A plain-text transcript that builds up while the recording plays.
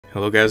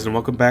Hello guys and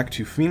welcome back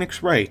to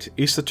Phoenix Wright,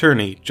 Ace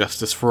Attorney,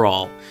 Justice for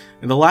All.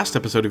 In the last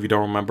episode, if you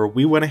don't remember,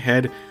 we went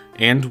ahead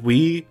and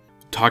we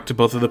talked to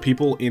both of the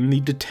people in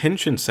the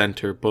detention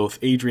center, both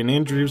Adrian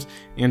Andrews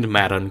and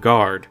Matt on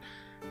guard.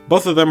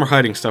 Both of them are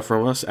hiding stuff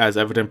from us, as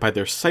evident by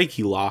their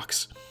psyche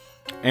locks,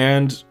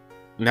 and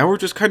now we're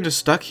just kind of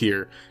stuck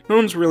here. No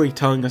one's really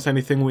telling us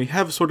anything. We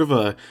have sort of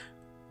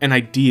an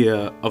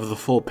idea of the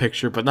full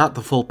picture, but not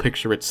the full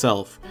picture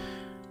itself.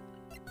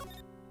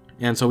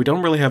 And so we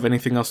don't really have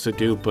anything else to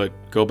do but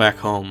go back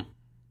home.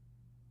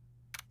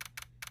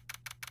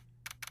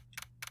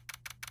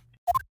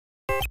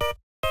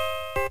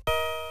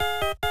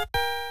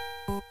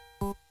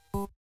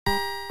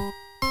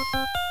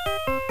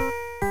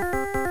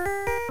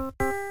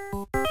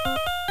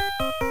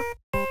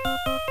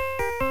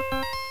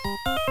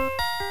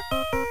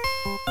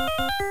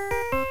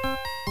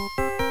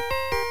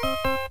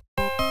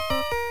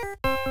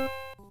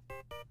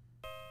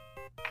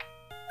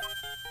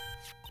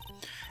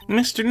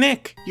 Mr.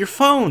 Nick, your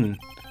phone!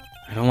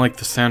 I don't like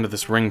the sound of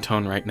this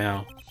ringtone right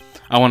now.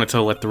 I wanted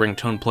to let the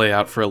ringtone play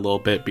out for a little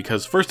bit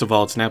because, first of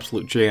all, it's an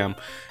absolute jam,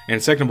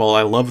 and second of all,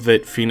 I love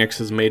that Phoenix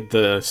has made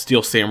the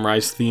Steel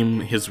Samurai's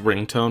theme his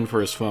ringtone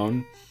for his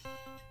phone.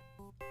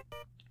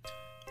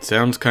 It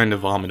sounds kind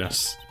of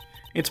ominous.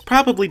 It's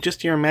probably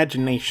just your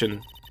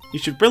imagination. You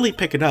should really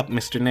pick it up,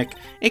 Mr. Nick.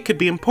 It could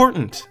be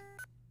important.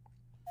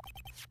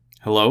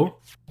 Hello?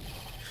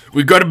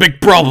 We got a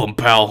big problem,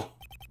 pal!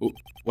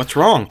 What's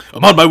wrong?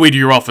 I'm on my way to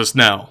your office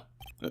now.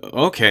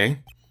 Okay.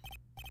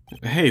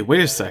 Hey, wait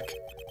a sec.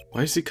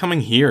 Why is he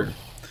coming here?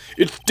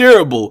 It's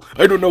terrible!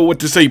 I don't know what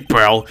to say,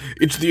 pal.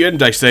 It's the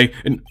end, I say,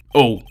 and...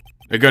 oh,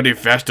 I got here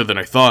faster than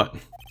I thought.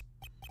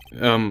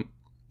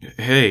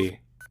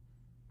 Hey.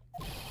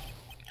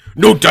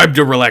 No time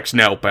to relax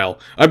now, pal.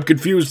 I'm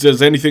confused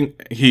as anything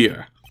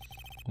here.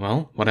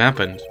 Well, what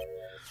happened?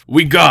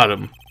 We got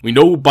him. We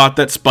know who bought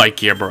that spy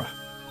camera.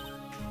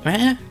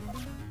 Eh?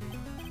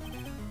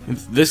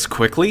 This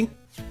quickly?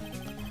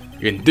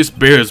 And this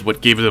bear's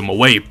what gave them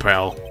away,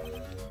 pal.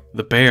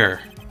 The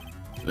bear.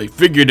 I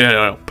figured that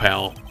out,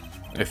 pal.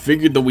 I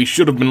figured that we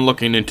should have been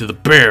looking into the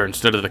bear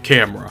instead of the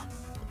camera.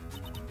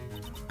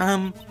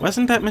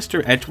 Wasn't that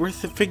Mr.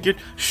 Edgeworth that figured—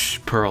 Shh,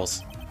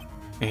 Pearls.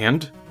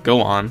 And?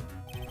 Go on.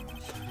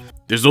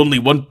 There's only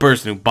one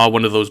person who bought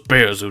one of those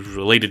bears who's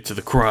related to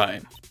the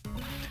crime.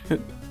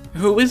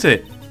 Who is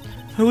it?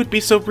 Who would be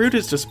so rude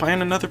as to spy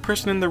on another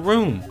person in the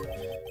room?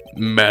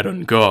 Matt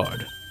on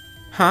guard.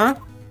 Huh?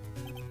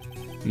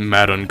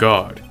 Matt on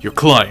guard, your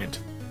client.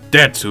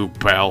 That's who,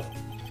 pal.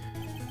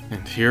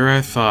 And here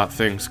I thought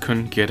things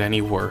couldn't get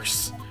any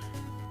worse.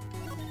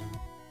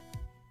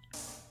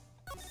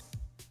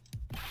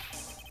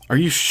 Are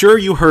you sure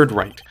you heard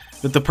right?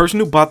 That the person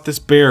who bought this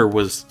bear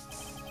was...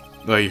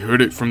 I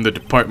heard it from the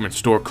department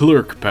store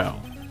clerk,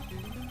 pal.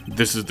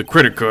 This is the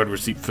credit card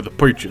receipt for the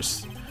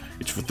purchase.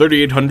 It's for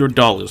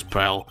 $3,800,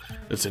 pal.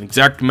 That's an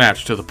exact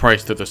match to the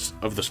price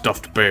of the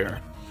stuffed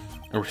bear.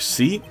 A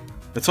receipt?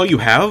 That's all you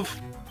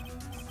have?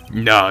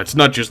 Nah, it's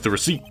not just the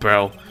receipt,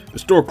 pal. The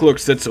store clerk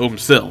said so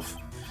himself.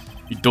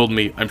 He told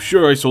me, I'm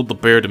sure I sold the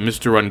bear to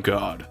Mr.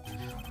 Ungod.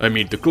 I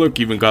mean, the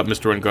clerk even got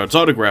Mr. Ungod's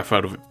autograph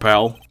out of it,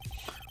 pal.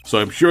 So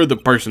I'm sure the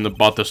person that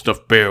bought the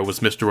stuffed bear was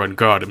Mr.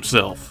 Ungod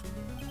himself.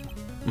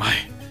 My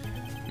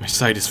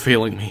sight is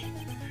failing me.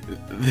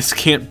 This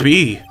can't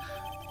be.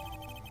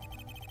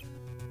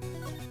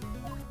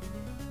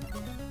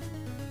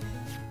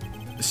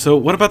 So,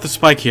 what about the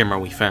spy camera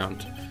we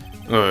found?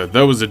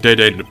 That was a dead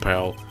end,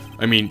 pal.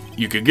 I mean,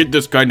 you could get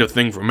this kind of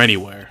thing from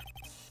anywhere.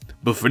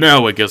 But for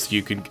now, I guess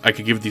I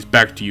could give these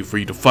back to you for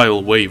you to file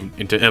away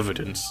into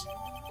evidence.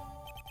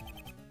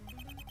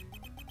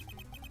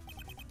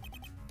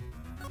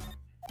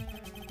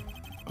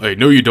 I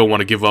know you don't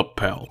want to give up,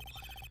 pal.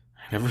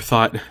 I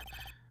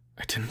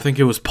didn't think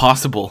it was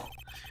possible.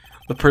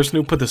 The person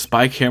who put the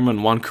spy camera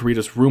in Juan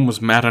Corrida's room was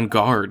Matt on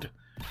guard.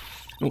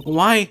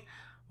 Why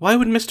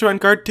would Mr. On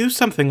guard do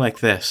something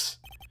like this?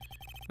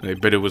 I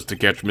bet it was to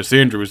catch Miss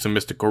Andrews and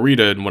Mr.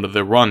 Corrida in one of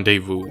their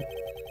rendezvous.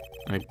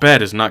 I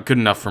bet is not good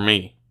enough for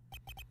me.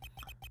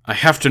 I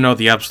have to know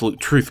the absolute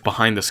truth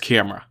behind this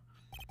camera.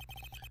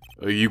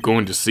 Are you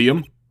going to see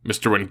him?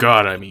 Mr. On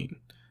guard, I mean.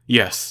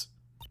 Yes.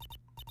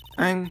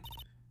 I'm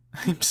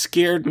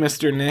scared,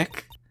 Mr.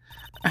 Nick.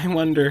 I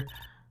wonder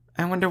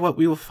what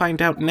we will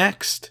find out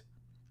next.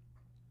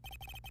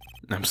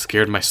 I'm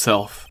scared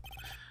myself.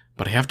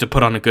 But I have to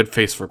put on a good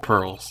face for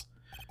Pearls.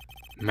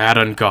 Matt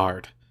on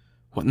guard.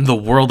 What in the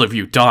world have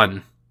you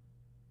done?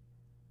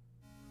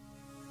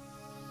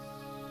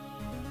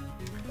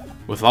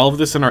 With all of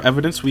this in our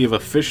evidence, we have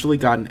officially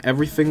gotten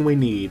everything we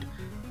need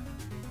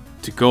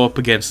to go up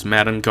against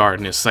Matt on guard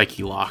and his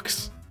psyche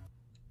locks.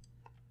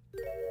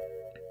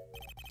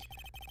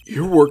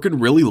 You're working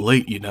really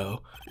late, you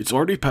know. It's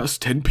already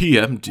past 10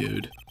 p.m.,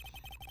 dude.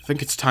 I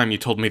think it's time you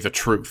told me the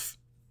truth.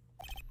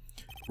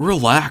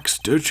 Relax,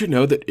 don't you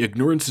know that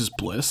ignorance is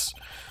bliss?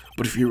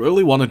 But if you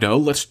really want to know,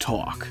 let's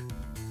talk.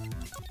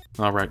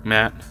 Alright,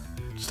 Matt.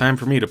 It's time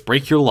for me to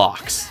break your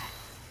locks.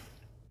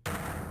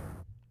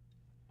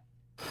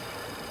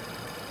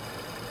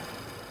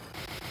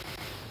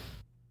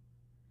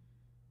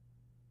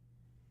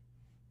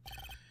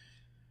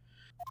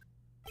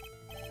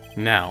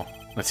 Now,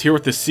 let's hear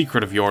what this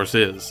secret of yours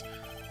is.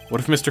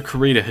 What if Mr.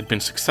 Kurita had been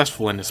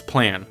successful in his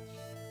plan?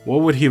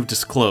 What would he have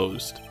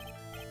disclosed?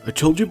 I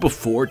told you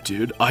before,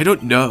 dude, I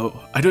don't know.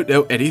 I don't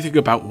know anything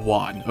about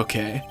Juan,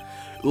 okay?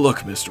 Look,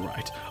 Mr.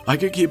 Wright, I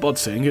could keep on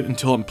saying it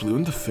until I'm blue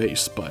in the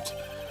face, but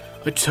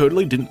I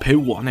totally didn't pay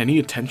Juan any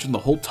attention the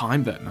whole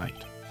time that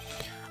night.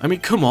 I mean,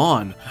 come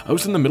on, I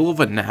was in the middle of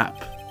a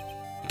nap.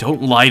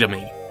 Don't lie to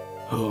me.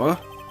 Huh?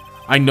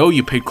 I know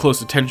you paid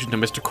close attention to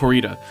Mr.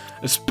 Kurita,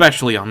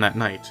 especially on that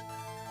night.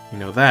 You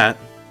know that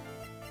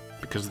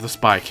because of the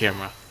spy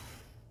camera.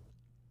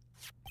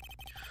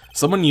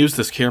 Someone used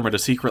this camera to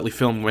secretly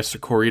film Mr.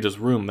 Kurita's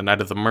room the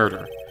night of the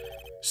murder.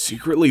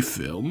 Secretly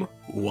film?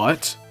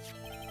 What?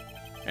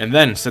 And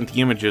then sent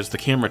the images the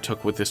camera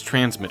took with this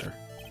transmitter.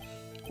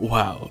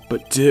 Wow,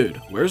 but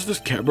dude, where's this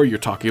camera you're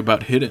talking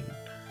about hidden?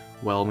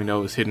 Well, we know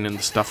it was hidden in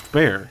the stuffed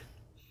bear.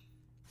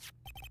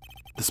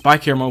 The spy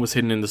camera was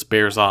hidden in this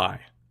bear's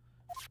eye.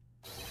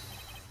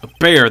 A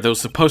bear that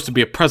was supposed to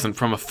be a present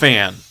from a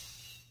fan.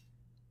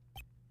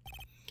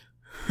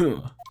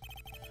 Huh.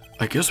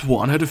 I guess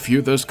Juan had a few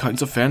of those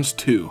kinds of fans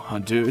too, huh,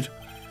 dude?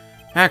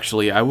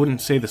 Actually, I wouldn't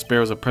say this bear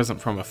was a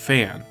present from a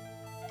fan.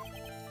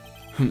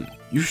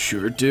 You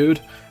sure, dude?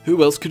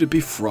 Who else could it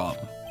be from?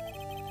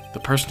 The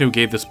person who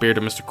gave this bear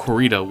to Mr.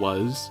 Kurita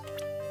was...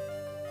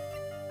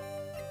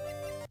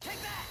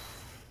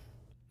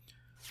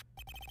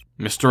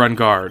 Mr.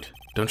 Ungard.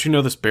 Don't you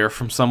know this bear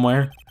from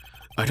somewhere?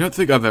 I don't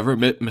think I've ever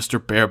met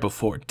Mr. Bear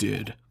before,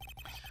 dude.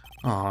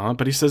 Aw,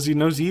 but he says he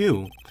knows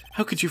you.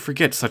 How could you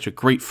forget such a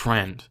great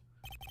friend?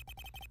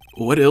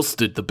 What else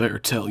did the bear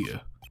tell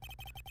you?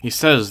 He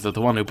says that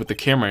the one who put the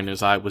camera in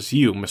his eye was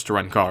you,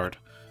 Mr. Ungard.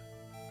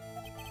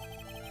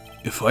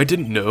 If I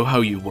didn't know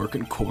how you work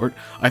in court,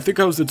 I think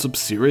I was in some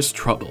serious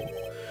trouble.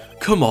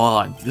 Come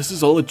on, this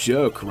is all a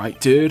joke, right,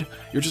 dude?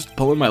 You're just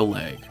pulling my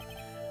leg.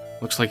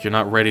 Looks like you're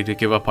not ready to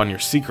give up on your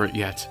secret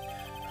yet.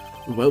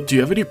 Well, do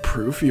you have any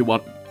proof you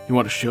want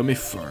to show me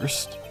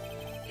first?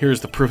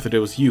 Here's the proof that it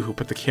was you who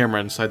put the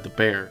camera inside the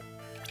bear.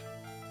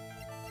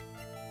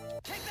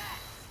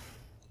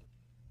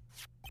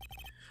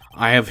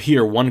 I have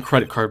here one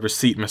credit card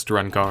receipt,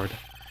 Mr. Ungard.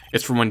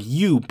 It's from when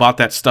you bought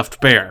that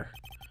stuffed bear.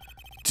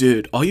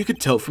 Dude, all you could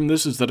tell from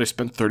this is that I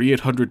spent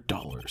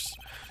 $3,800.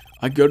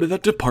 I go to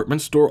that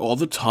department store all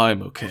the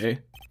time, okay?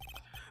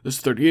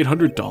 This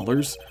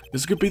 $3,800,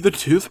 this could be the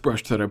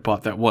toothbrush that I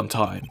bought that one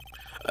time.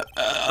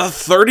 A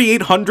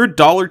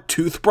 $3,800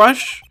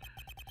 toothbrush?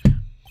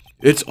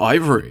 It's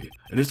ivory,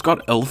 and it's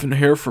got elephant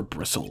hair for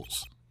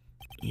bristles.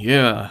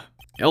 Yeah,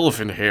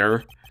 elephant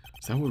hair.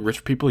 Is that what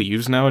rich people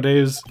use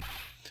nowadays?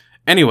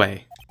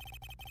 Anyway,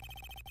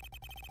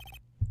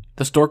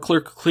 the store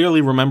clerk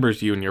clearly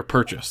remembers you and your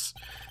purchase.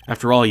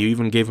 After all, you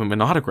even gave him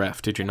an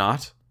autograph, did you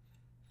not?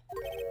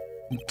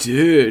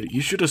 Dude, you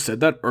should have said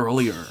that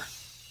earlier.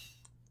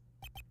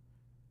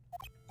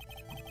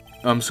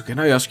 So can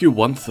I ask you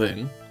one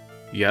thing?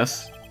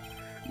 Yes?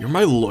 You're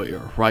my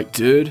lawyer, right,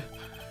 dude?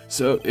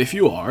 So, if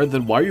you are,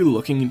 then why are you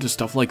looking into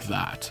stuff like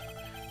that?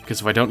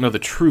 Because if I don't know the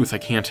truth, I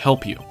can't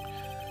help you.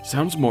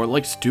 Sounds more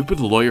like stupid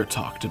lawyer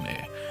talk to me.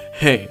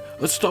 Hey,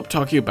 let's stop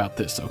talking about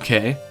this,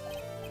 okay?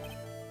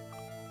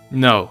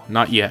 No,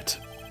 not yet.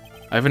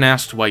 I haven't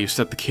asked why you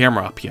set the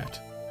camera up yet.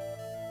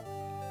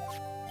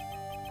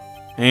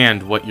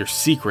 And what your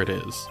secret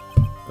is.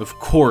 Of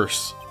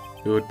course,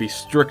 it would be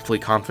strictly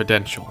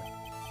confidential.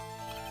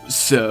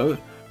 So,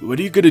 what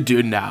are you gonna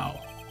do now?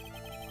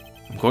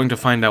 I'm going to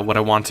find out what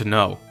I want to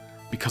know,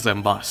 because I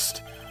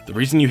must. The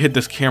reason you hid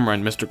this camera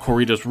in Mr.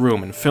 Kurita's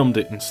room and filmed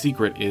it in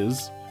secret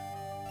is...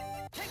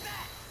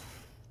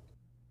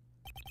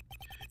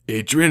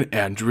 Adrian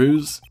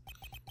Andrews?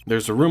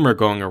 There's a rumor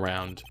going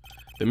around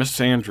that Miss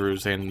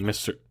Andrews and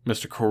Mr.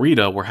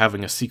 Kurita were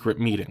having a secret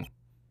meeting.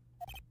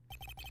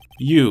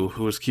 You,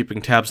 who was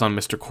keeping tabs on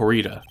Mr.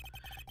 Kurita,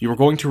 you were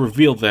going to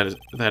reveal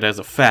that as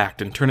a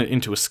fact and turn it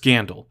into a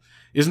scandal.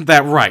 Isn't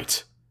that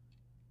right?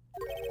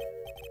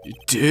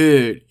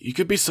 Dude, you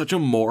could be such a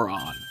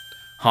moron.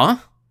 Huh?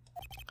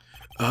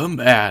 Oh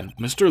man,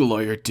 Mr.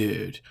 Lawyer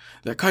dude.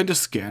 That kind of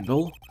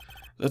scandal?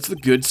 That's the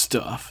good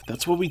stuff.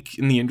 That's what we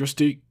in the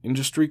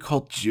industry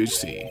call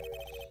juicy.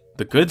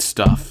 The good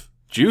stuff?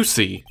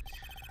 Juicy?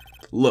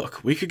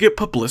 Look, we could get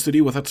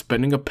publicity without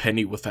spending a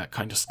penny with that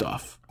kind of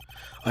stuff.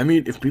 I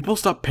mean, if people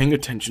stop paying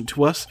attention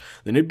to us,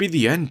 then it'd be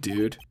the end,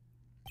 dude.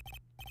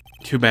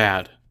 Too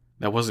bad.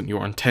 That wasn't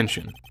your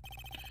intention.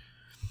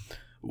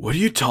 What are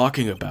you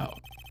talking about?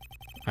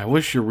 I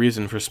wish your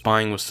reason for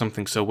spying was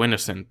something so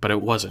innocent, but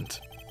it wasn't.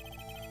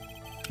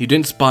 You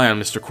didn't spy on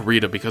Mr.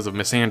 Kurita because of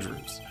Miss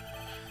Andrews.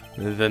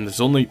 Then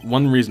there's only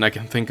one reason I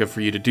can think of for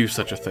you to do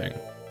such a thing.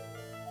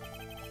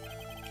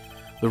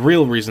 The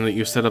real reason that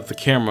you set up the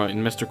camera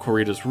in Mr.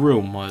 Kurita's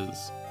room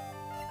was...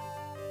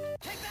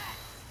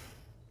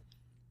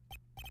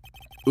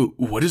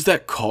 What is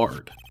that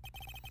card?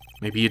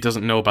 Maybe he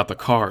doesn't know about the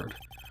card.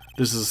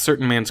 This is a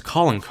certain man's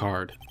calling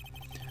card.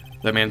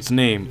 That man's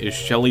name is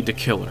Shelly the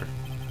Killer.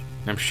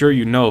 I'm sure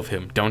you know of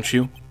him, don't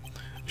you?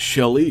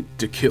 Shelly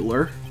the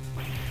Killer?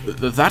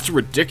 That's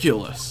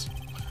ridiculous.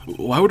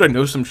 Why would I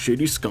know some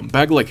shady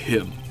scumbag like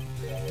him?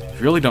 If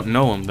you really don't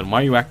know him, then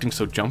why are you acting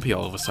so jumpy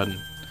all of a sudden?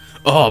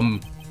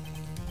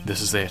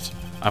 This is it.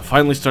 I'm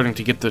finally starting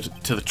to get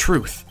to the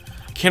truth.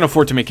 I can't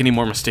afford to make any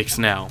more mistakes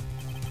now.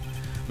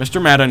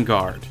 Mr. Mad on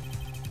Guard,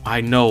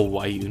 I know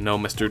why you know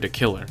Mr. the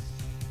Killer.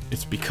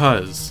 It's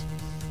because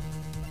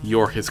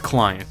you're his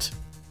client.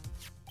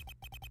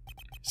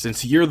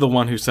 Since you're the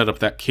one who set up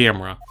that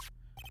camera,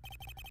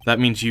 that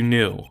means you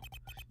knew.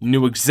 You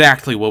knew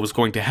exactly what was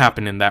going to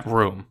happen in that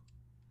room.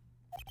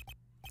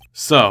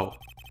 So,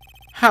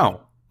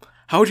 how?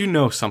 How would you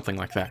know something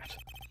like that?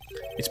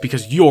 It's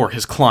because you're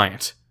his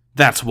client.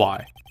 That's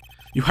why.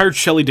 You hired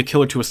Shelly the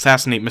Killer to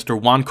assassinate Mr.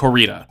 Juan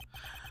Corrida.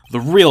 The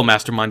real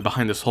mastermind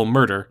behind this whole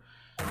murder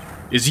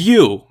is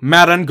you,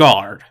 Mad on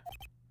Guard.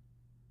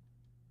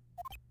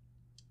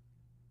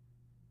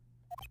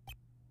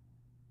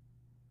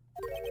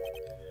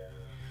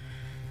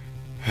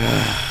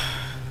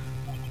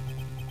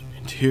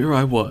 And here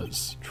I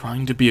was,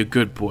 trying to be a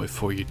good boy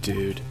for you,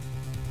 dude.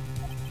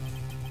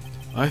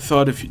 I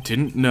thought if you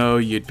didn't know,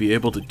 you'd be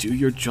able to do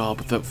your job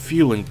without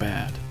feeling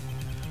bad.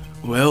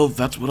 Well,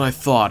 that's what I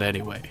thought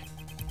anyway.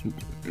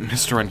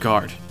 Mr. On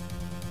Guard,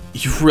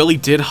 you really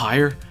did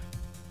hire?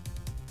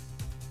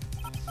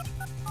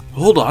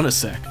 Hold on a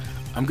sec.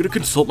 I'm gonna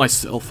consult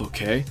myself,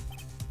 okay?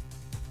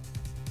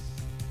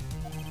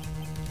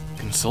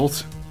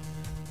 Consult?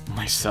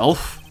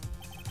 Myself?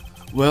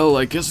 Well,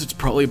 I guess it's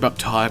probably about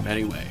time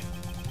anyway.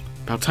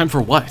 About time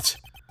for what?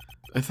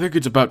 I think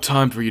it's about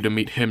time for you to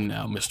meet him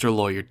now, Mr.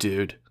 Lawyer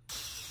Dude.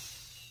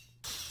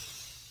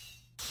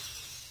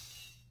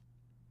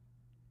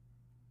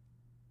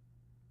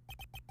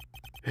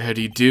 How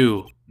do you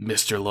do,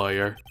 Mr.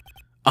 Lawyer?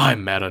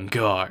 I'm Mad on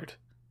Guard.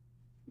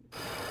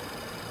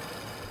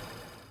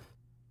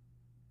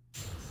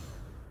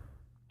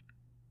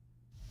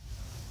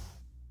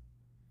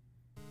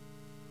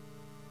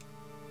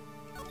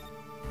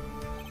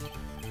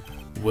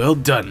 Well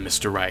done,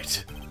 Mr.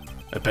 Wright.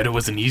 I bet it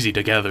wasn't easy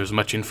to gather as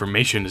much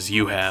information as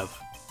you have.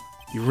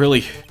 You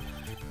really...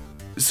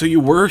 So you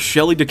were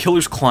Shelly the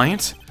Killer's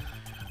client?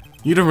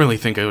 You don't really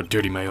think I would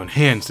dirty my own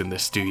hands in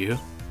this, do you?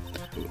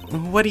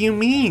 What do you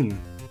mean?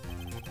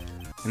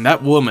 And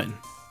that woman,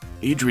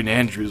 Adrian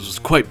Andrews, was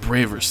quite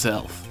brave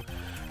herself,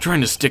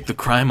 trying to stick the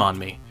crime on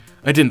me.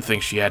 I didn't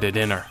think she had it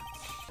in her.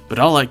 But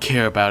all I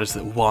care about is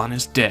that Juan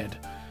is dead.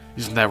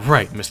 Isn't that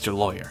right, Mr.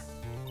 Lawyer?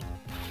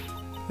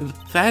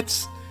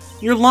 That's...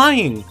 You're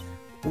lying!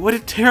 What a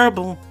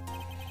terrible...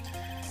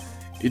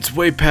 It's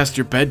way past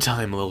your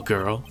bedtime, little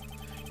girl.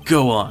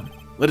 Go on,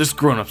 let us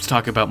grown-ups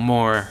talk about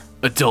more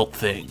adult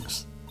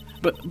things.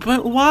 But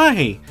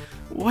why?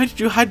 Why did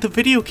you hide the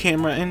video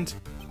camera and...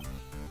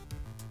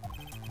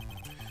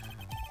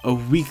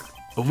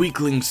 A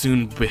weakling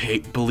soon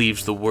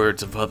believes the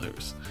words of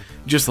others,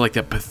 just like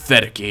that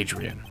pathetic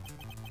Adrian.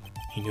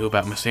 He knew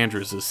about Miss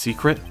Andrews'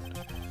 secret?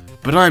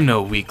 But I'm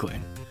no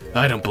weakling.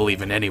 I don't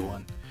believe in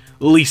anyone,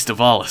 least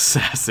of all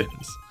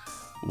assassins.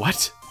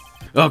 What?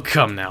 Oh,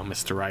 come now,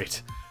 Mr.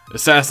 Wright.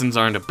 Assassins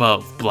aren't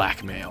above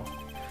blackmail.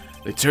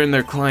 They turn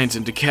their clients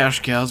into cash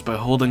cows by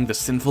holding the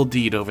sinful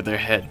deed over their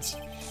heads.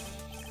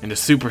 And a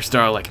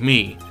superstar like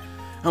me,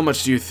 how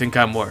much do you think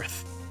I'm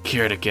worth?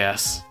 Care to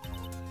guess?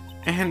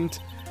 And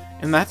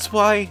that's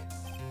why?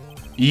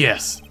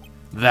 Yes,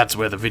 that's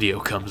where the video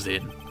comes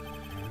in.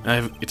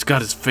 It's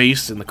got his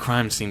face and the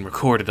crime scene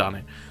recorded on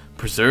it,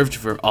 preserved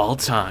for all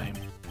time.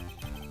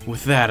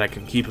 With that, I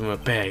can keep him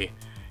at bay,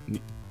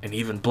 and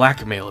even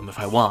blackmail him if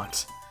I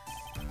want.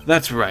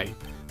 That's right,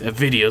 that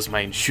video's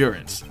my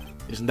insurance.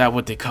 Isn't that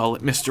what they call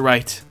it, Mr.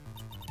 Wright?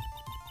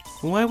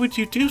 Why would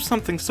you do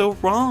something so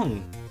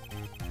wrong?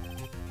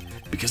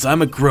 Because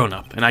I'm a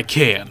grown-up, and I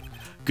can.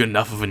 Good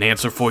enough of an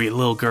answer for you,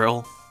 little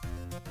girl?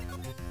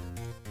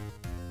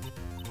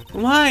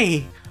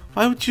 Why?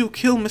 Why would you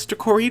kill Mr.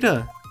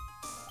 Corrida?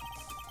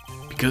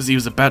 Because he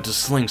was about to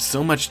sling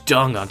so much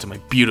dung onto my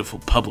beautiful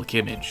public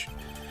image.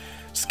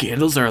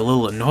 Scandals are a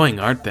little annoying,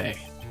 aren't they?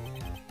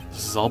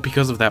 This is all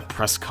because of that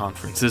press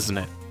conference, isn't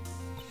it?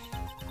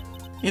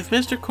 If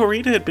Mr.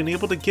 Corrida had been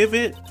able to give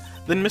it,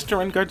 then Mr.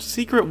 On Guard's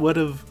secret would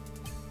have...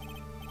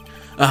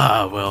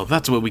 Ah, well,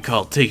 that's what we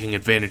call taking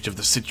advantage of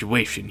the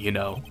situation, you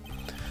know.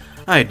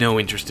 I had no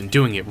interest in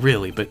doing it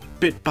really, but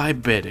bit by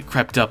bit it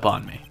crept up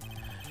on me.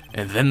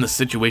 And then the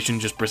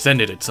situation just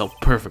presented itself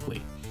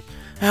perfectly.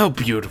 How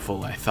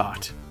beautiful, I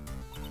thought.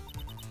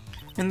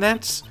 And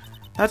that's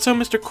how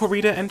Mr.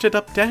 Corrida ended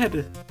up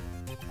dead.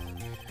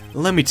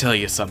 Let me tell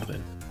you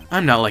something.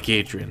 I'm not like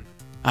Adrian.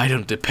 I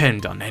don't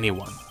depend on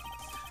anyone.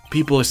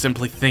 People are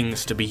simply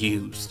things to be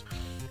used.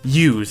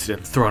 Used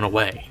and thrown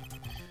away.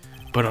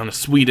 Put on a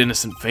sweet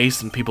innocent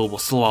face and people will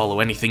swallow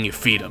anything you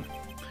feed them.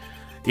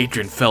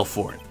 Adrian fell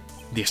for it.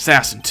 The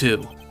assassin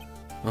too.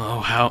 Oh,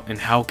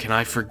 how can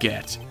I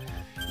forget?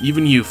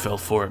 Even you fell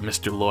for it,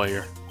 Mr.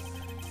 Lawyer.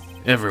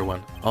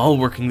 Everyone, all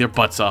working their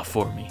butts off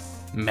for me.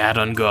 Mad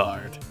on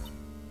guard.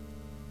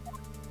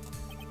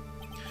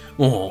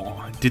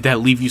 Oh, did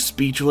that leave you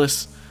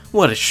speechless?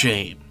 What a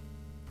shame.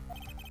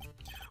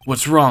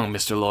 What's wrong,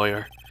 Mr.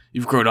 Lawyer?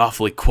 You've grown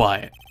awfully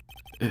quiet.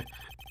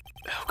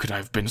 How could I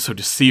have been so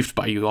deceived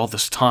by you all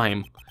this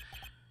time?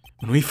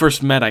 When we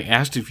first met, I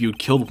asked if you had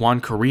killed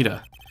Juan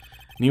Corrida,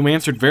 and you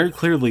answered very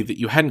clearly that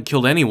you hadn't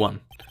killed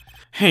anyone.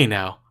 Hey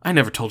now, I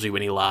never told you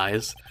any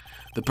lies.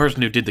 The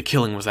person who did the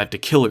killing was that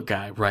killer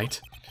guy, right?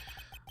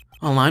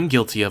 All I'm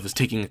guilty of is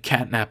taking a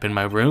catnap in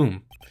my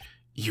room.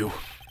 You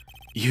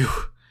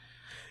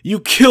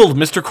killed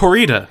Mr.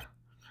 Corrida!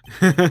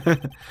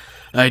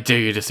 I dare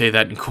you to say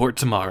that in court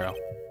tomorrow.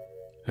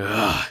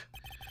 Ugh.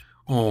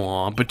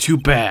 Aw, but too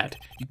bad.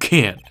 You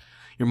can't.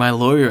 You're my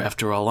lawyer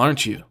after all,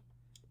 aren't you?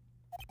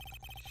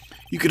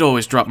 You could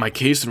always drop my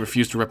case and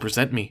refuse to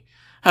represent me.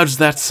 How does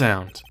that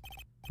sound?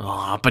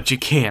 Aw, but you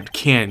can't,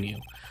 can you?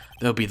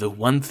 That'll be the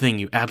one thing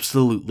you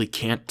absolutely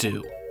can't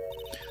do.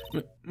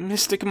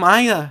 Mystic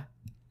Maya!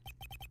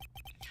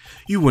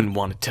 You wouldn't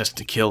want to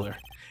test a killer.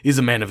 He's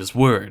a man of his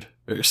word,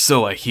 or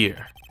so I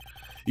hear.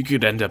 You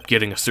could end up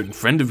getting a certain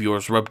friend of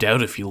yours rubbed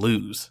out if you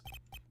lose.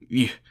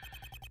 You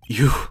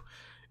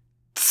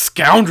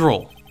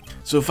scoundrel!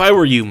 So if I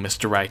were you,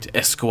 Mr. Wright,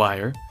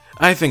 Esquire,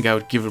 I think I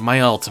would give it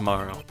my all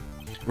tomorrow.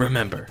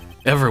 Remember,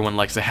 everyone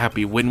likes a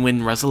happy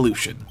win-win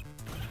resolution.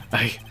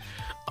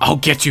 I'll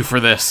get you for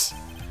this!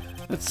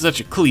 That's such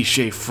a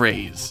cliché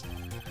phrase.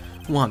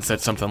 Juan said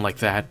something like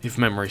that, if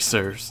memory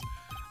serves.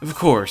 Of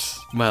course,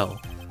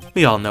 well,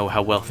 we all know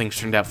how well things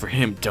turned out for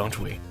him, don't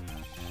we?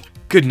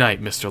 Good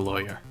night, Mr.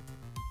 Lawyer.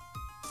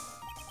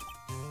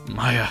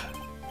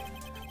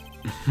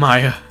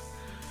 Maya,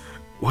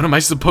 what am I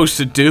supposed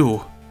to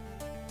do?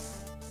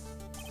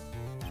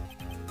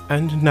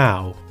 And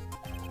now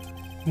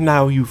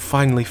you've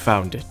finally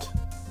found it.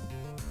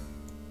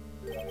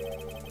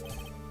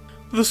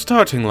 The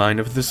starting line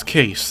of this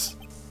case.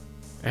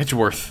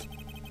 Edgeworth.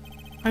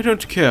 I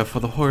don't care for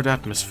the horrid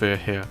atmosphere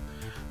here.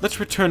 Let's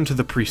return to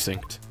the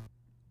precinct.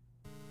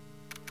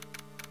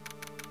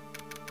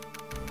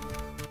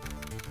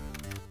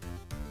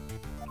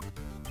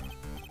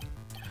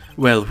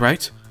 Well,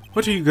 Wright,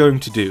 what are you going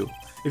to do?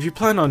 If you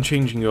plan on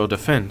changing your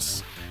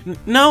defense...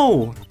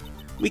 No!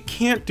 We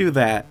can't do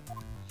that.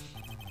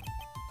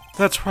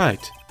 That's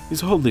right.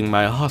 He's holding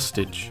Maya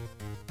hostage.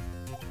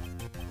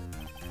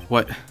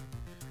 What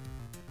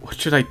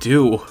should I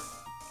do?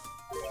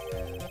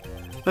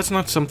 That's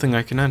not something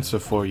I can answer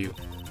for you.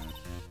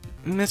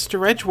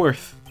 Mr.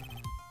 Edgeworth.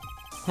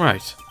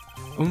 Right.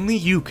 Only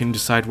you can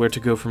decide where to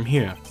go from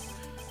here.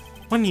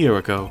 1 year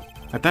ago,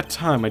 at that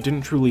time I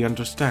didn't truly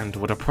understand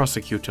what a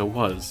prosecutor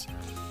was.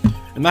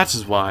 And that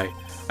is why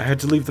I had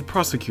to leave the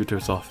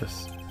prosecutor's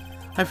office.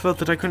 I felt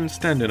that I couldn't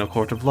stand in a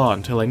court of law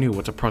until I knew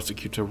what a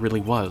prosecutor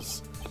really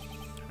was.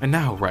 And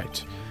now,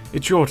 Wright,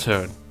 it's your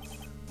turn.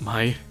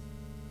 My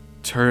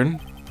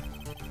turn?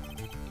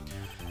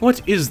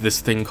 What is this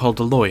thing called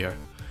a lawyer?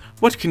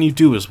 What can you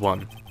do as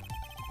one?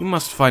 You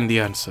must find the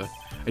answer,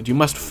 and you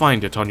must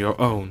find it on your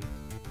own.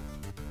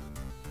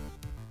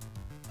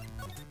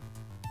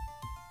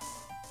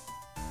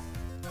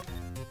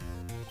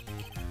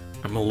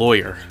 I'm a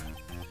lawyer,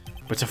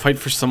 but to fight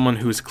for someone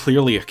who is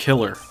clearly a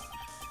killer,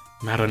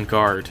 mad on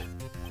guard,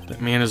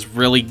 that man is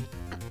really...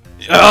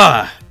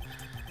 Ugh!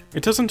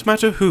 It doesn't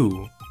matter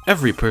who.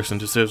 Every person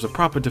deserves a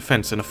proper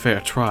defense and a fair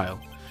trial.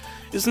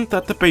 Isn't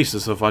that the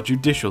basis of our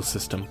judicial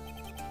system?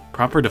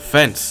 Proper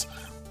defense?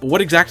 But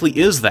what exactly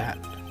is that?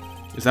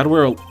 Is that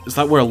where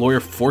a lawyer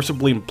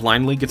forcibly and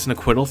blindly gets an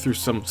acquittal through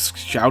some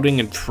shouting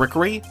and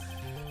trickery?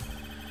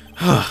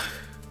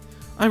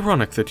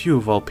 Ironic that you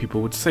of all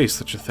people would say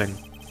such a thing.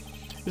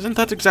 Isn't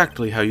that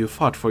exactly how you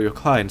fought for your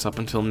clients up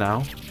until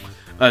now?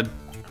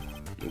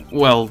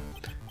 Well,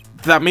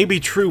 that may be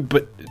true,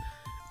 but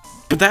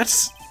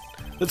that's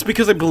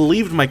because I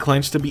believed my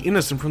clients to be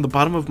innocent from the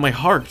bottom of my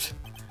heart.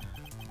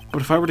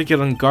 But if I were to get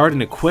on guard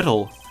and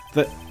acquittal,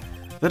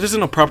 that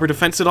isn't a proper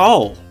defense at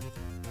all.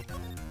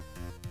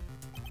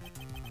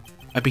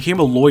 I became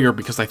a lawyer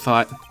because I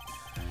thought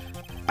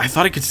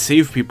I could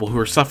save people who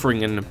are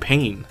suffering and in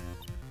pain.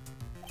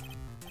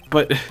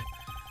 But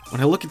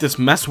when I look at this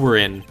mess we're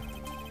in,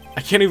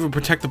 I can't even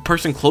protect the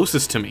person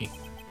closest to me.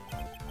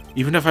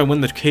 Even if I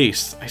win the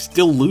case, I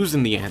still lose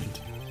in the end.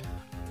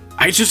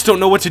 I just don't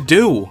know what to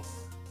do.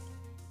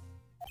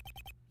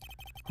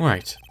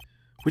 Right.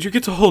 Would you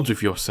get a hold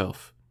of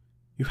yourself?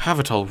 You have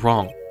it all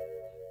wrong.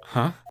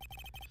 Huh?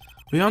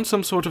 We aren't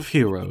some sort of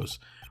heroes.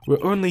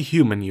 We're only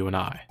human, you and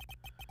I.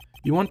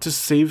 You want to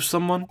save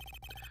someone?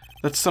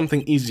 That's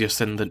something easier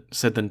said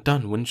than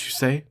done, wouldn't you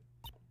say?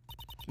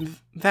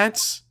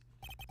 That's...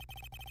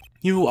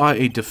 You are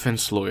a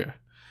defense lawyer.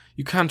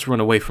 You can't run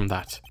away from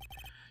that.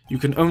 You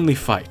can only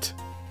fight.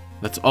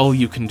 That's all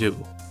you can do.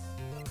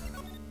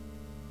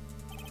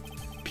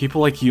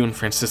 People like you and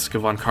Franziska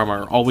von Karma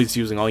are always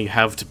using all you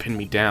have to pin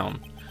me down.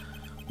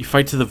 You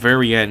fight to the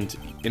very end,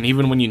 and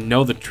even when you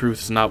know the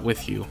truth is not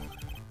with you.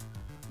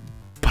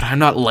 But I'm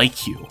not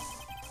like you.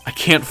 I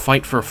can't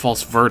fight for a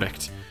false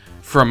verdict,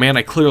 for a man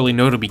I clearly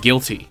know to be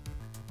guilty.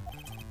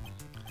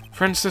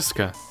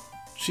 Franziska,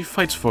 she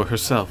fights for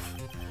herself.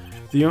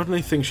 The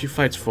only thing she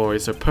fights for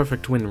is her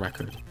perfect win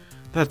record.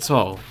 That's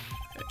all.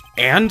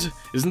 And?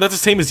 Isn't that the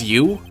same as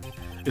you?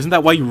 Isn't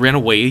that why you ran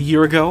away a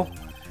year ago?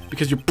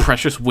 because your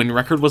precious win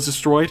record was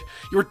destroyed?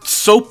 You're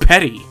so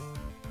petty!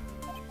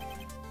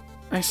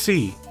 I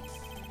see.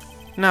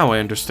 Now I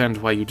understand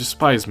why you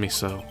despise me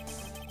so.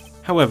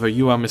 However,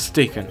 you are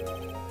mistaken.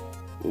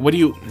 What do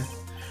you...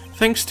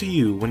 Thanks to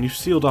you, when you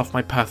sealed off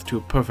my path to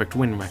a perfect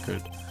win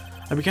record,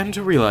 I began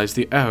to realize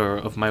the error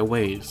of my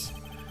ways.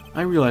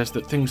 I realized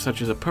that things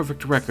such as a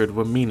perfect record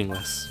were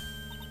meaningless.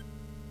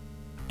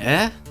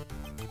 Eh?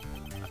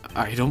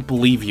 I don't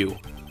believe you.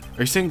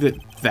 Are you saying that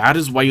that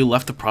is why you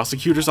left the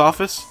prosecutor's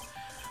office?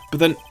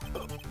 But then,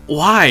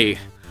 why?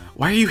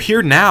 Why are you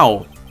here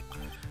now?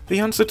 The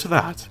answer to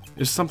that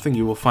is something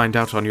you will find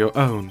out on your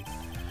own.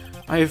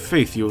 I have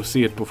faith you will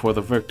see it before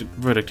the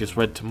verdict is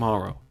read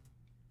tomorrow.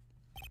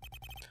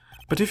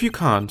 But if you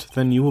can't,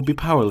 then you will be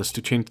powerless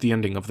to change the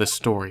ending of this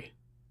story.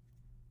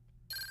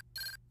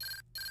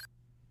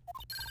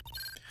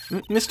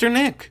 Mr.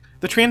 Nick,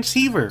 the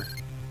transceiver!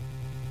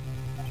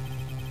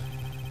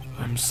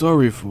 I'm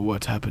sorry for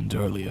what happened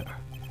earlier.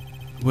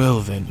 Well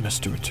then,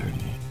 Mr.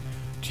 Attorney,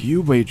 do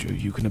you wager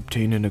you can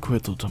obtain an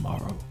acquittal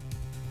tomorrow?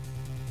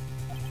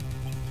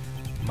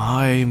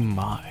 My,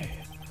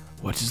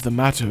 what is the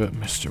matter,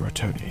 Mr.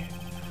 Attorney?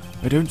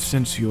 I don't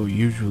sense your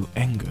usual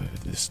anger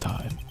this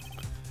time.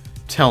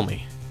 Tell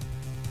me,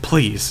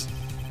 please,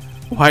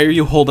 why are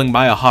you holding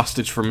Maya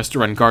hostage for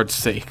Mr. Engard's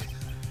sake?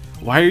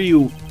 Why are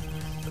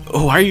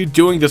you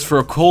doing this for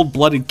a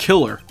cold-blooded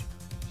killer?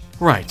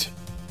 Right.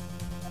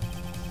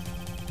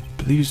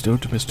 Please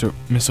don't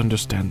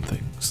misunderstand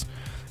things.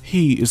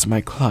 He is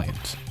my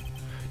client.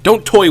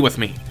 Don't toy with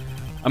me!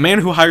 A man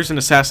who hires an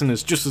assassin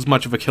is just as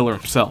much of a killer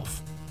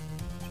himself.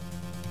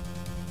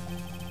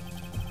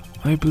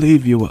 I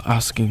believe you were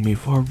asking me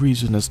for a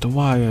reason as to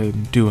why I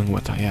am doing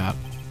what I am.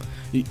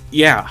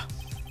 Yeah.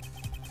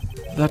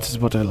 That is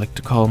what I like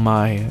to call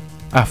my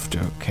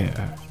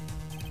aftercare.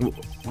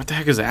 What the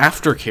heck is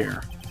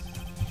aftercare?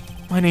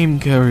 My name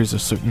carries a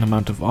certain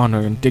amount of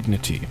honor and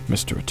dignity,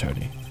 Mr.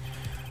 Attorney.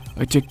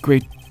 I take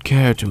great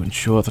care to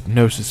ensure that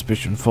no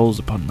suspicion falls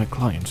upon my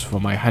clients for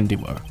my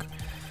handiwork.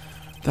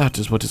 That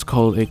is what is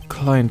called a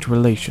client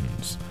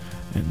relations,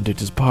 and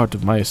it is part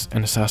of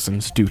an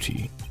assassin's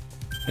duty.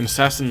 An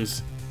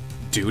assassin's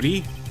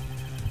duty?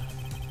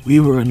 We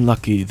were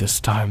unlucky this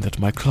time that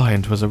my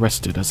client was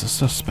arrested as a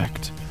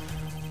suspect.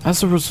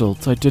 As a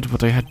result, I did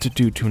what I had to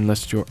do to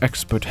enlist your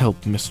expert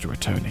help, Mr.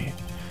 Attorney,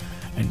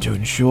 and to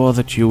ensure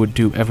that you would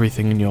do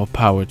everything in your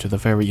power to the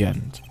very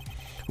end.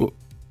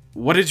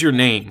 What is your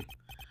name?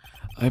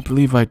 I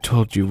believe I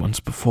told you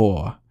once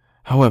before.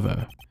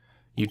 However...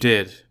 You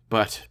did,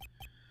 but...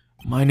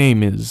 My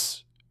name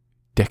is...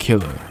 De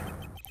Killer.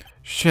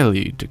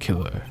 Shelley De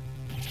Killer.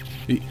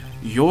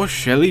 You're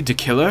Shelley De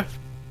Killer?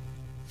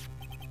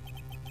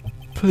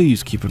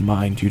 Please keep in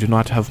mind you do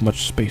not have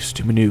much space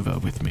to maneuver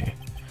with me.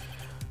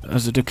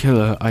 As a De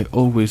Killer, I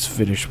always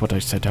finish what I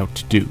set out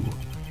to do.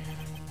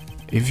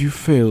 If you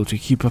fail to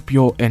keep up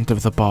your end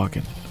of the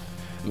bargain...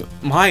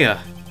 Maya!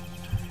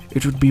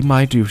 It would be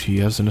my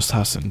duty as an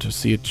assassin to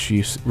see that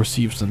she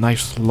receives a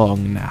nice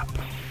long nap.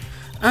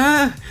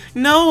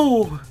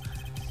 No!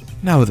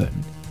 Now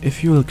then,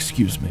 if you'll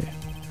excuse me,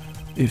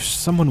 if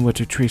someone were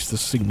to trace the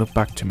signal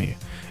back to me,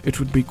 it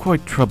would be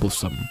quite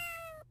troublesome.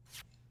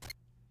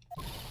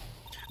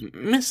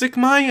 Mystic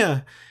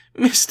Maya!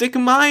 Mystic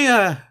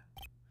Maya!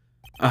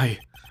 I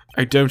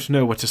don't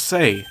know what to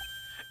say.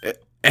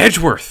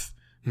 Edgeworth!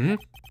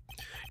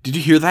 Did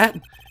you hear that?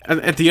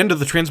 At the end of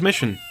the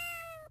transmission.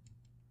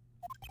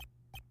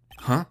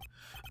 Huh?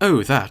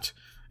 Oh, that.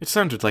 It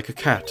sounded like a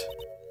cat.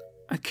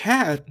 A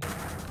cat?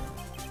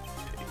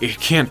 It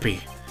can't be.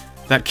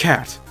 That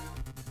cat.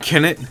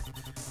 Can it?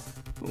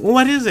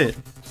 What is it?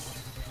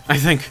 I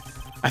think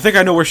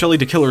I know where Shelley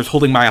De Killer is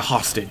holding Maya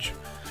hostage.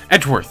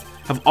 Edgeworth,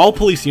 have all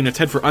police units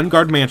head for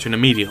Unguard Mansion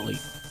immediately.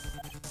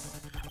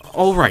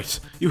 Alright,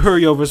 you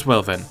hurry over as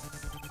well then.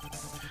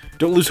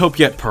 Don't lose hope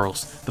yet,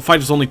 Pearls. The fight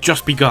has only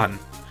just begun.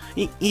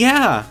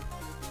 Yeah!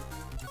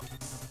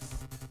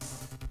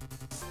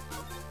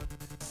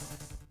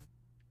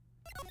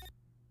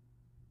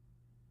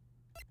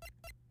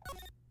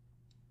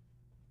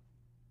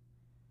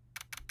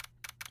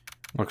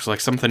 Looks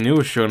like something new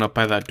has shown up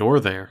by that door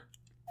there.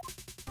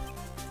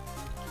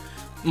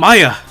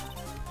 Maya!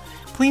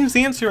 Please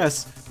answer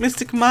us!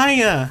 Mystic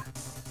Maya!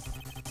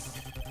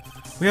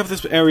 We have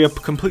this area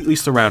completely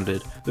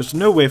surrounded. There's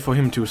no way for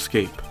him to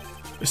escape.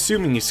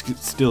 Assuming he's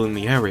still in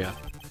the area.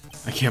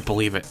 I can't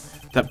believe it.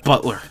 That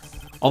butler.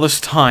 All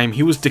this time,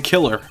 he was De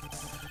Killer.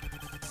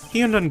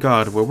 He and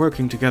Ungard were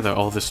working together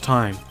all this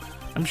time.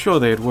 I'm sure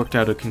they had worked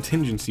out a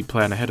contingency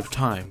plan ahead of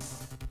time.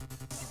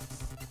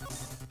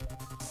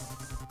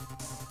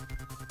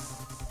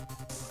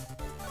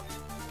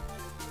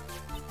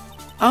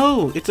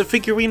 Oh, it's a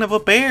figurine of a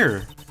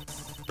bear!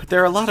 But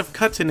there are a lot of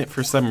cuts in it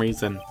for some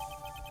reason.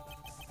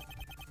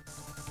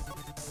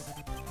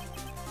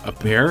 A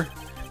bear?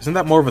 Isn't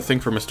that more of a thing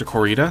for Mr.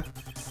 Corrida?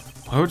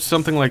 Why would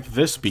something like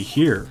this be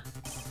here?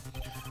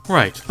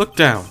 Right, look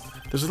down.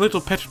 There's a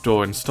little pet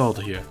door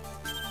installed here.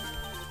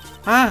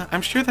 Ah,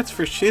 I'm sure that's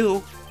for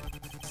Shu.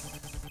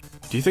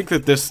 Do you think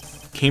that this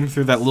came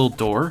through that little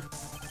door?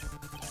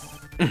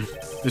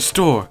 This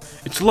door,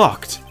 it's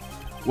locked.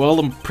 Well,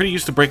 I'm pretty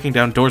used to breaking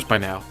down doors by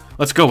now.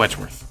 Let's go,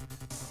 Edgeworth.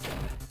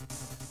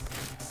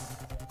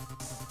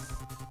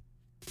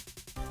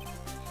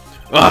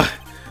 Ugh!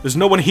 There's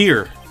no one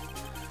here!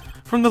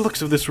 From the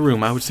looks of this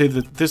room, I would say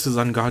that this is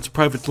Unguard's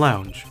private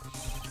lounge.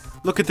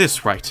 Look at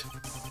this, Wright.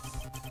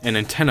 An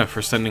antenna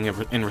for sending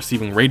and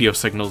receiving radio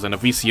signals and a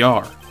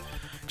VCR.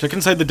 Check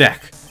inside the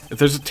deck. If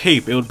there's a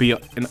tape, it would be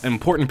an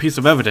important piece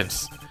of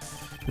evidence.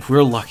 If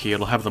we're lucky,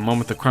 it'll have the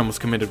moment the crime was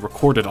committed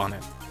recorded on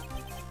it.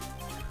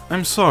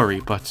 I'm sorry,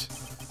 but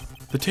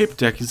the tape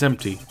deck is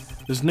empty.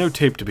 There's no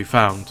tape to be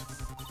found.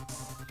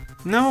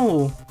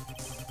 No!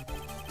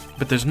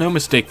 But there's no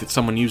mistake that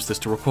someone used this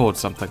to record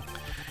something.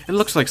 It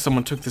looks like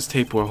someone took this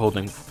tape we're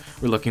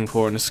looking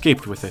for and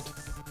escaped with it.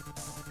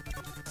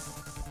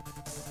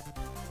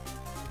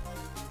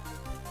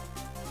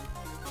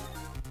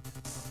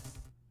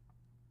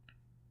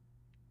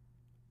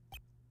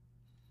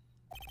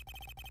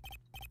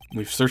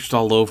 We've searched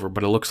all over,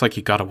 but it looks like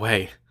he got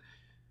away.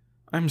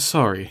 I'm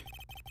sorry.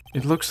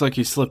 It looks like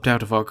he slipped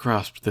out of our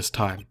grasp this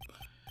time.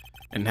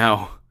 And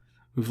now,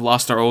 we've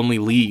lost our only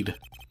lead.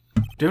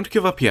 Don't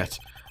give up yet.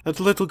 That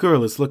little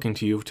girl is looking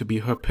to you to be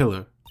her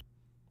pillar.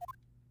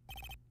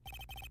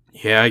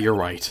 Yeah, you're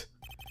right.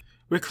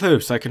 We're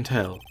close, I can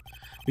tell.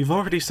 We've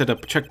already set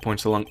up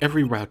checkpoints along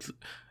every route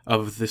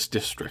of this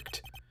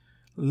district.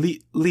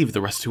 Leave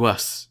the rest to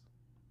us.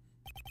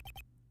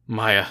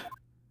 Maya.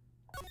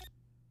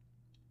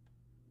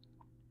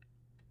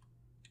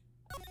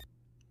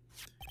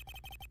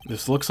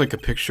 This looks like a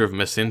picture of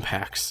Miss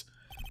Inpax.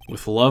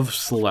 With love,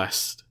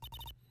 Celeste.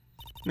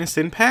 Miss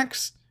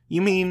Inpax?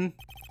 You mean...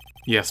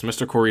 Yes,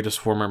 Mr. Corita's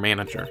former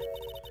manager.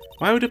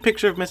 Why would a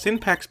picture of Miss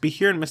Inpax be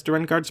here in Mr.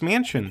 Enguard's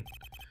mansion?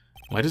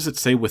 Why does it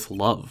say with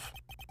love?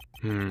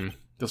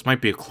 This might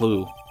be a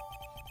clue.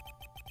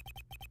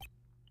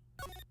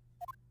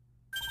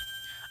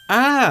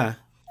 Ah!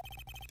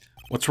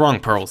 What's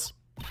wrong, Pearls?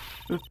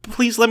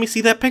 Please let me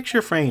see that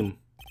picture frame.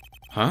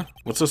 Huh?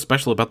 What's so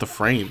special about the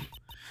frame?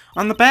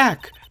 On the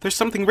back! There's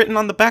something written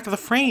on the back of the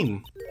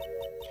frame!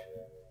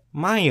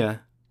 Maya.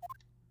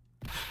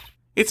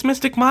 It's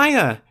Mystic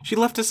Maya! She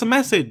left us a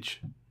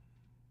message!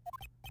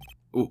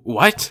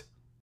 What?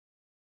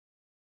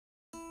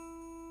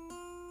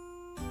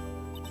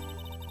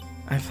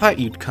 I thought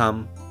you'd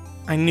come.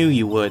 I knew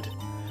you would.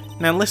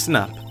 Now listen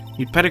up.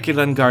 You'd better get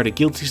Unguard a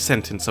guilty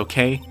sentence,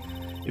 okay?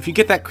 If you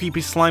get that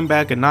creepy slime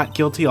bag and not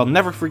guilty, I'll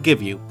never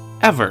forgive you.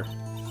 Ever.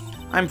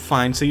 I'm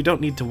fine, so you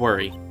don't need to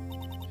worry.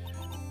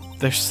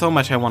 There's so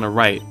much I want to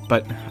write,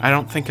 but I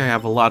don't think I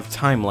have a lot of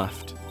time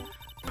left.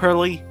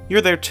 Pearly, you're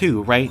there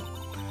too, right?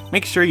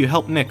 Make sure you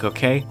help Nick,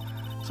 okay?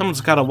 Someone's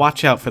gotta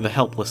watch out for the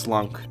helpless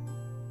lunk.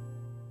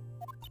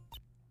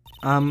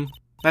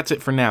 That's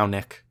it for now,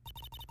 Nick.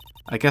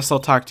 I guess I'll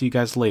talk to you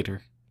guys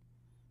later.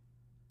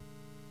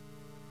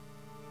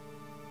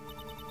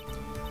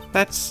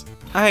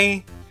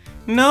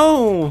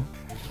 No!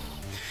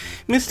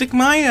 Mystic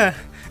Maya!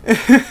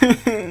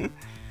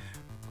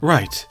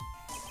 Right.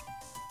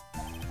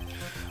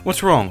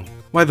 What's wrong?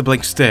 Why the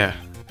blank stare?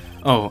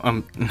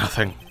 Oh,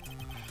 nothing.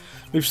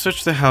 We've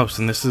searched the house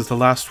and this is the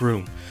last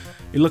room.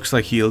 It looks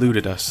like he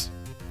eluded us.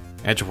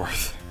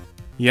 Edgeworth.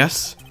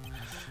 Yes?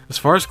 As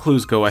far as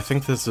clues go, I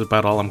think this is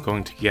about all I'm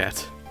going to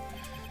get.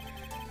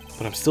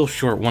 But I'm still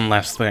short one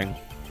last thing.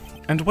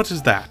 And what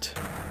is that?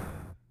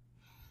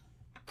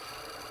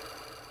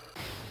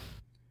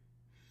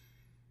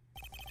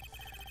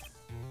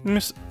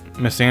 Miss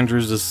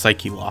Andrews'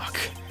 psyche lock.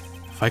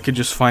 If I could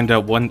just find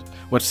out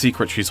what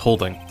secret she's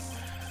holding,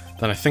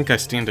 then I think I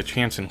stand a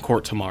chance in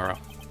court tomorrow.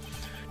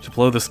 To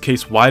blow this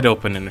case wide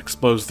open and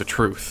expose the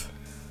truth.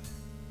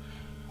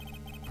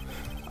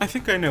 I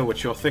think I know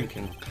what you're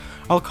thinking.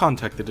 I'll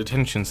contact the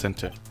detention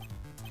center.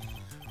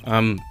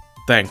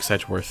 Thanks,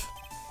 Edgeworth.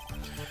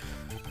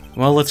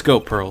 Well, let's go,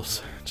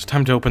 Pearls. It's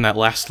time to open that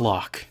last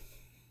lock.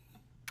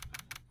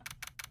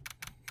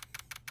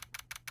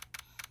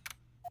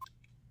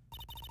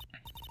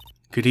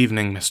 Good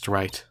evening, Mr.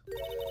 Wright.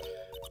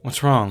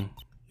 What's wrong?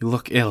 You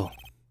look ill.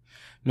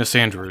 Miss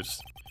Andrews,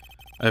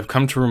 I have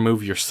come to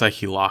remove your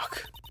psyche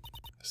lock.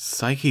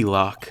 Psyche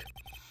lock?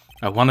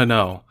 I want to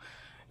know,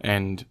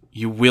 and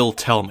you will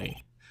tell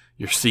me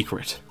your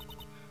secret.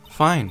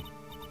 Fine,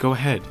 go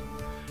ahead.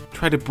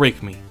 Try to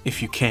break me,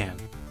 if you can.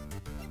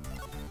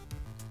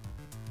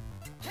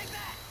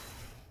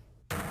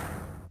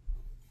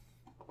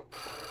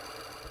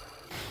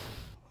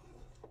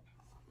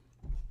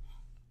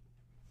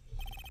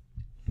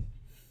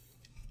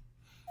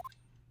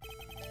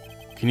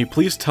 Can you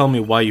please tell me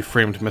why you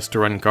framed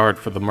Mr. Unguard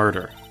for the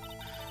murder?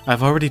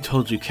 I've already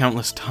told you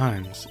countless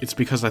times. It's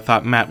because I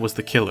thought Matt was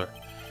the killer.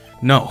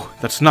 No,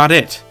 that's not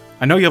it.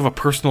 I know you have a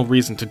personal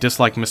reason to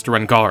dislike Mr.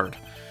 Unguard.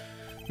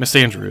 Miss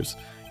Andrews,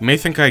 you may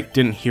think I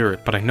didn't hear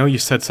it, but I know you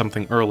said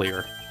something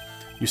earlier.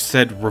 You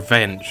said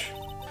revenge.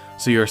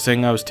 So you're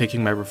saying I was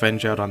taking my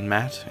revenge out on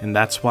Matt, and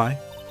that's why?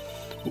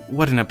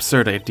 What an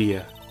absurd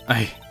idea.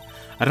 I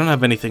don't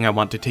have anything I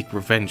want to take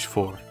revenge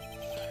for.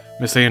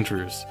 Miss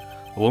Andrews,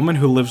 A woman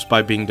who lives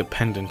by being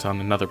dependent on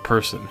another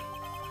person.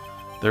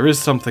 There is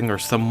something or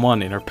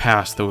someone in her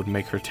past that would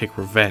make her take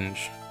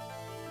revenge.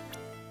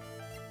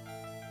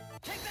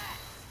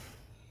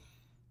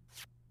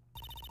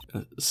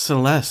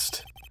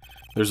 Celeste.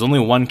 There's only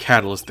one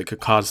catalyst that could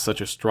cause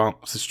such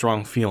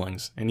strong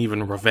feelings, and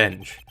even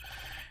revenge.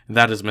 And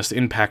that is Miss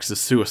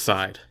Impax's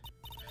suicide.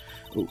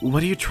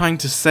 What are you trying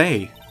to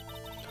say?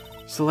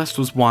 Celeste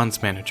was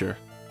Juan's manager.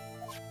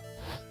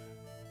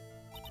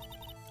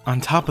 On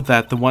top of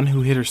that, the one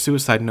who hid her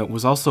suicide note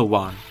was also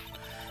Juan.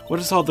 What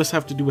does all this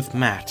have to do with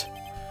Matt?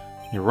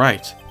 You're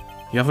right.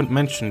 You haven't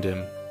mentioned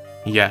him.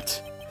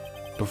 Yet.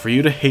 But for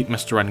you to hate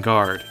Mr.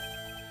 Engard,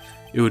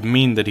 it would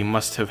mean that he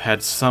must have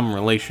had some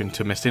relation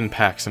to Miss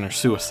Impax and her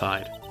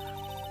suicide.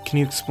 Can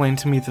you explain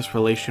to me this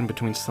relation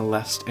between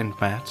Celeste and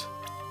Matt?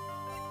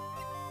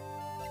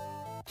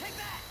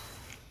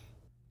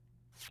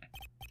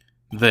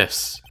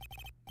 This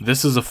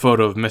is a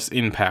photo of Miss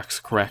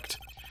Impax, correct?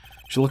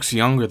 She looks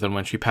younger than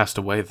when she passed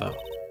away, though.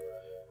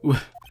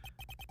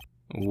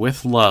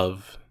 With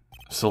love,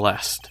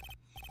 Celeste.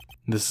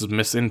 This is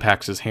Miss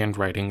Impax's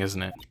handwriting,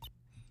 isn't it?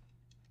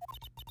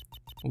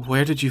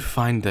 Where did you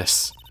find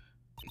this?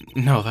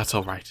 No, that's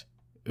alright.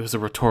 It was a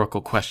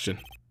rhetorical question.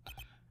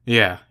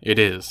 Yeah, it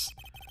is.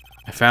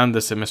 I found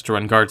this at Mr.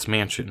 Engard's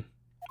mansion.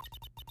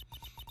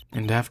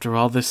 And after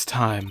all this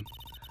time,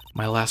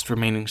 my last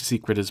remaining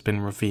secret has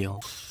been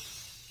revealed.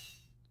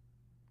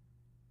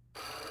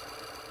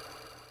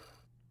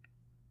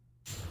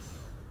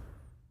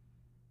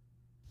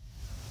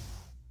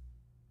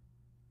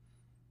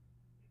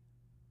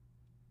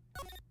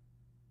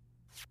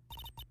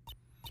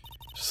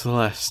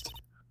 Celeste.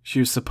 She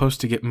was supposed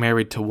to get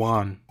married to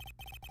Juan.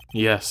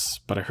 Yes,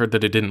 but I heard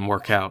that it didn't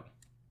work out.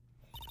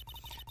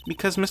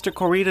 Because Mr.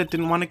 Corita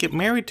didn't want to get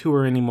married to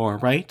her anymore,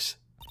 right?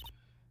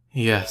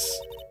 Yes,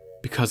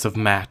 because of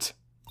Matt.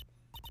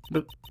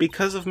 But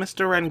because of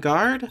Mr.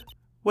 Engard?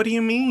 What do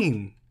you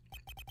mean?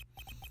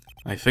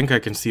 I think I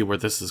can see where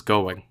this is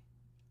going.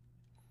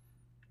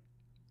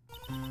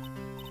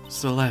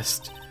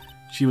 Celeste.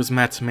 She was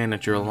Matt's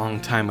manager a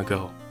long time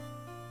ago.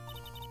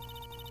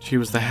 She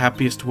was the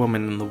happiest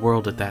woman in the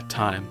world at that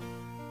time.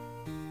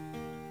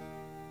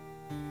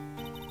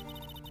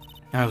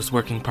 I was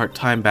working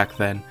part-time back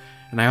then,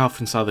 and I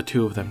often saw the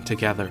two of them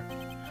together.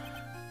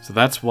 So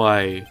that's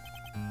why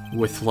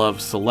 "With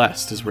Love,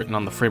 Celeste" is written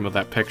on the frame of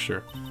that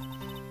picture.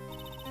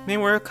 They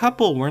were a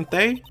couple, weren't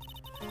they?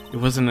 It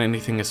wasn't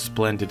anything as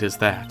splendid as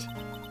that.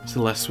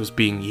 Celeste was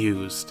being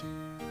used.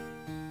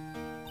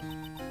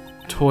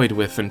 Toyed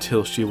with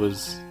until she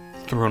was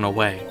thrown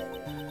away.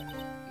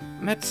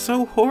 That's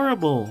so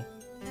horrible.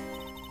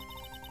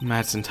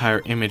 Matt's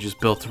entire image is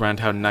built around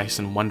how nice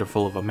and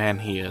wonderful of a man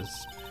he is.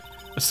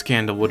 A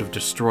scandal would have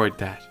destroyed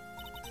that.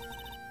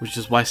 Which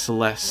is why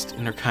Celeste,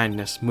 in her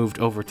kindness, moved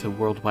over to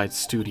Worldwide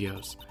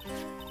Studios.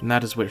 And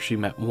that is where she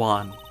met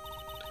Juan.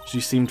 She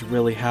seemed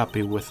really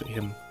happy with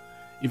him,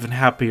 even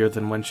happier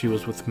than when she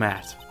was with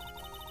Matt.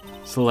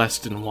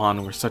 Celeste and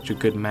Juan were such a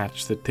good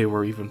match that they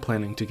were even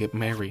planning to get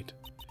married.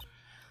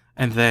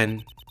 And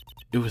then,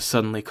 it was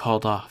suddenly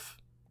called off.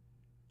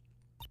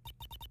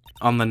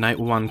 On the night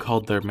Juan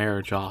called their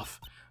marriage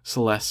off,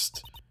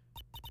 Celeste,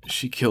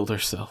 she killed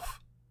herself.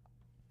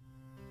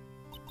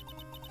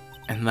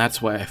 And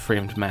that's why I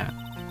framed Matt.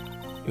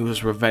 It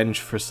was revenge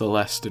for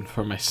Celeste and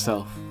for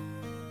myself.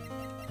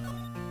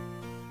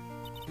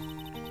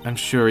 I'm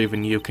sure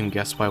even you can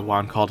guess why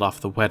Juan called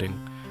off the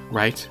wedding,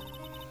 right?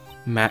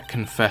 Matt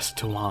confessed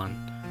to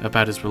Juan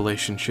about his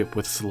relationship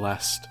with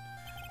Celeste.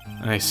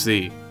 I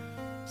see.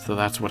 So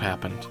that's what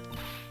happened.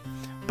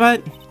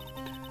 But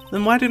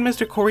then why did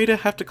Mr. Corita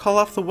have to call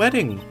off the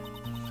wedding?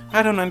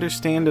 I don't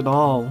understand at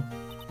all.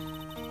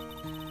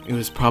 It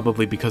was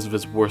probably because of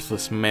his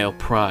worthless male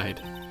pride.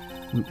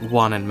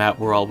 Juan and Matt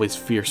were always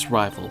fierce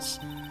rivals.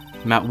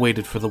 Matt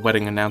waited for the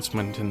wedding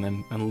announcement and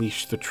then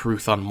unleashed the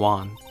truth on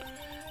Juan.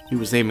 He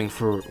was aiming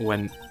for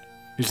when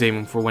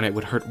it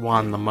would hurt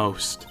Juan the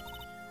most.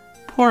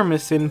 Poor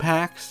Miss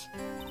Impax.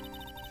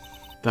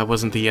 That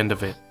wasn't the end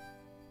of it.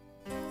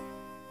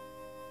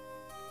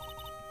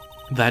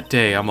 That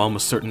day, I'm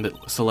almost certain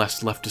that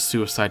Celeste left a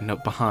suicide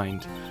note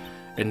behind,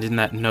 and in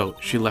that note,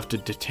 she left a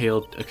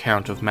detailed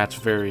account of Matt's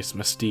various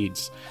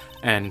misdeeds,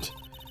 and,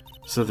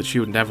 so that she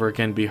would never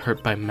again be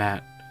hurt by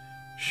Matt,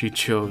 she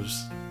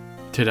chose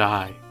to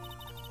die.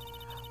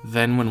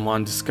 Then when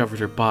Juan discovered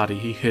her body,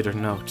 he hid her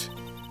note.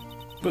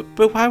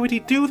 But why would he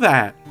do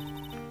that?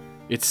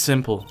 It's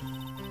simple.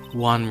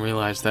 Juan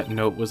realized that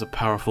note was a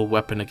powerful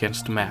weapon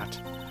against Matt,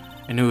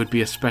 and it would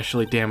be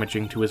especially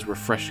damaging to his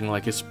refreshing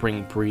like a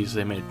spring breeze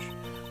image.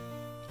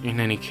 In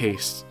any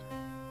case,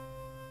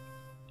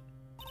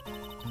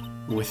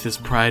 with his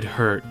pride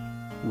hurt,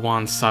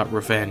 Juan sought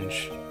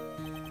revenge.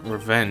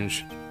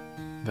 Revenge?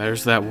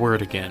 There's that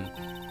word again.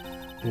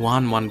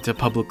 Juan wanted to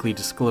publicly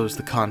disclose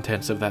the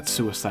contents of that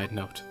suicide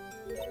note.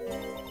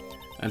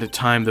 At a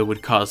time that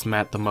would cause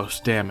Matt the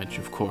most damage,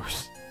 of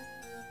course.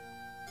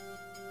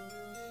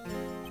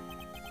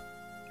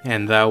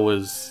 And that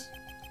was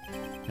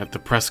at the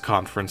press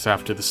conference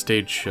after the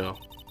stage show.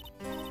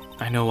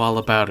 I know all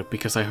about it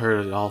because I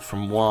heard it all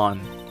from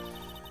Juan.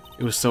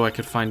 It was so I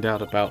could find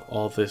out about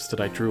all this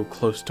that I drew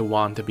close to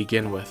Juan to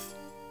begin with.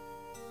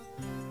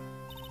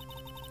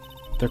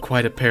 They're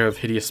quite a pair of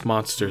hideous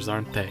monsters,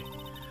 aren't they?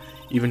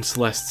 Even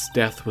Celeste's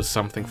death was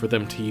something for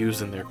them to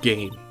use in their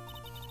game.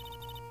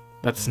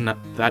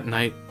 That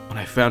night, when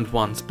I found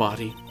Juan's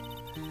body,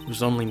 it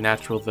was only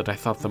natural that I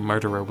thought the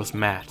murderer was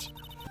Matt.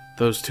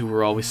 Those two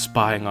were always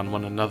spying on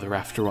one another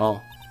after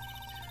all.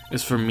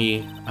 As for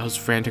me, I was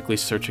frantically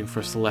searching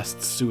for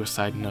Celeste's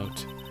suicide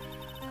note.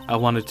 I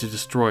wanted to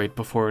destroy it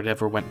before it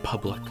ever went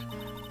public.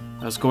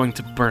 I was going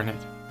to burn it.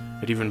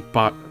 I'd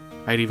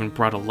even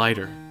brought a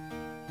lighter.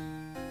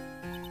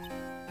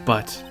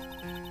 But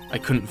I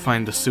couldn't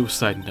find the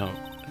suicide note,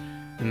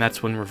 and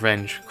that's when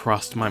revenge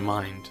crossed my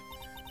mind.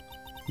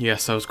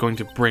 Yes, I was going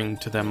to bring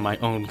to them my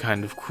own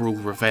kind of cruel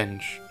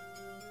revenge.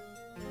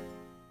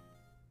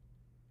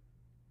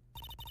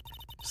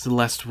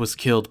 Celeste was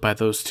killed by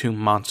those two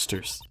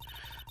monsters,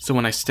 so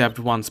when I stabbed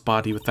Juan's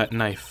body with that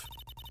knife,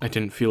 I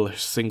didn't feel a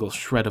single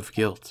shred of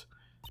guilt.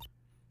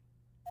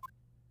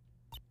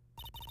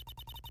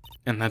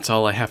 And that's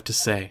all I have to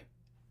say.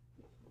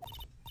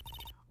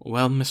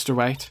 Well, Mr.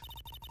 Wright,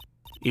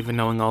 even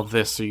knowing all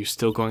this, are you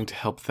still going to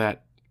help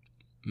that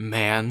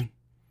man?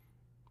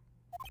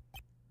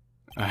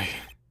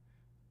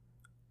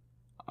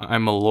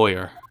 I'm a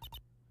lawyer.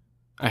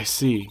 I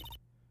see.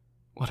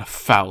 What a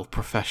foul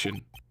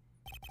profession.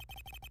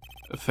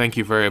 Thank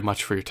you very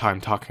much for your time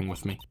talking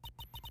with me.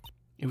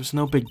 It was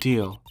no big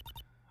deal.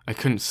 I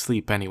couldn't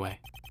sleep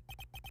anyway.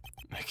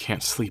 I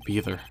can't sleep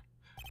either.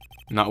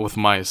 Not with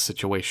Maya's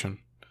situation.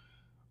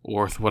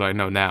 Or with what I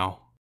know now.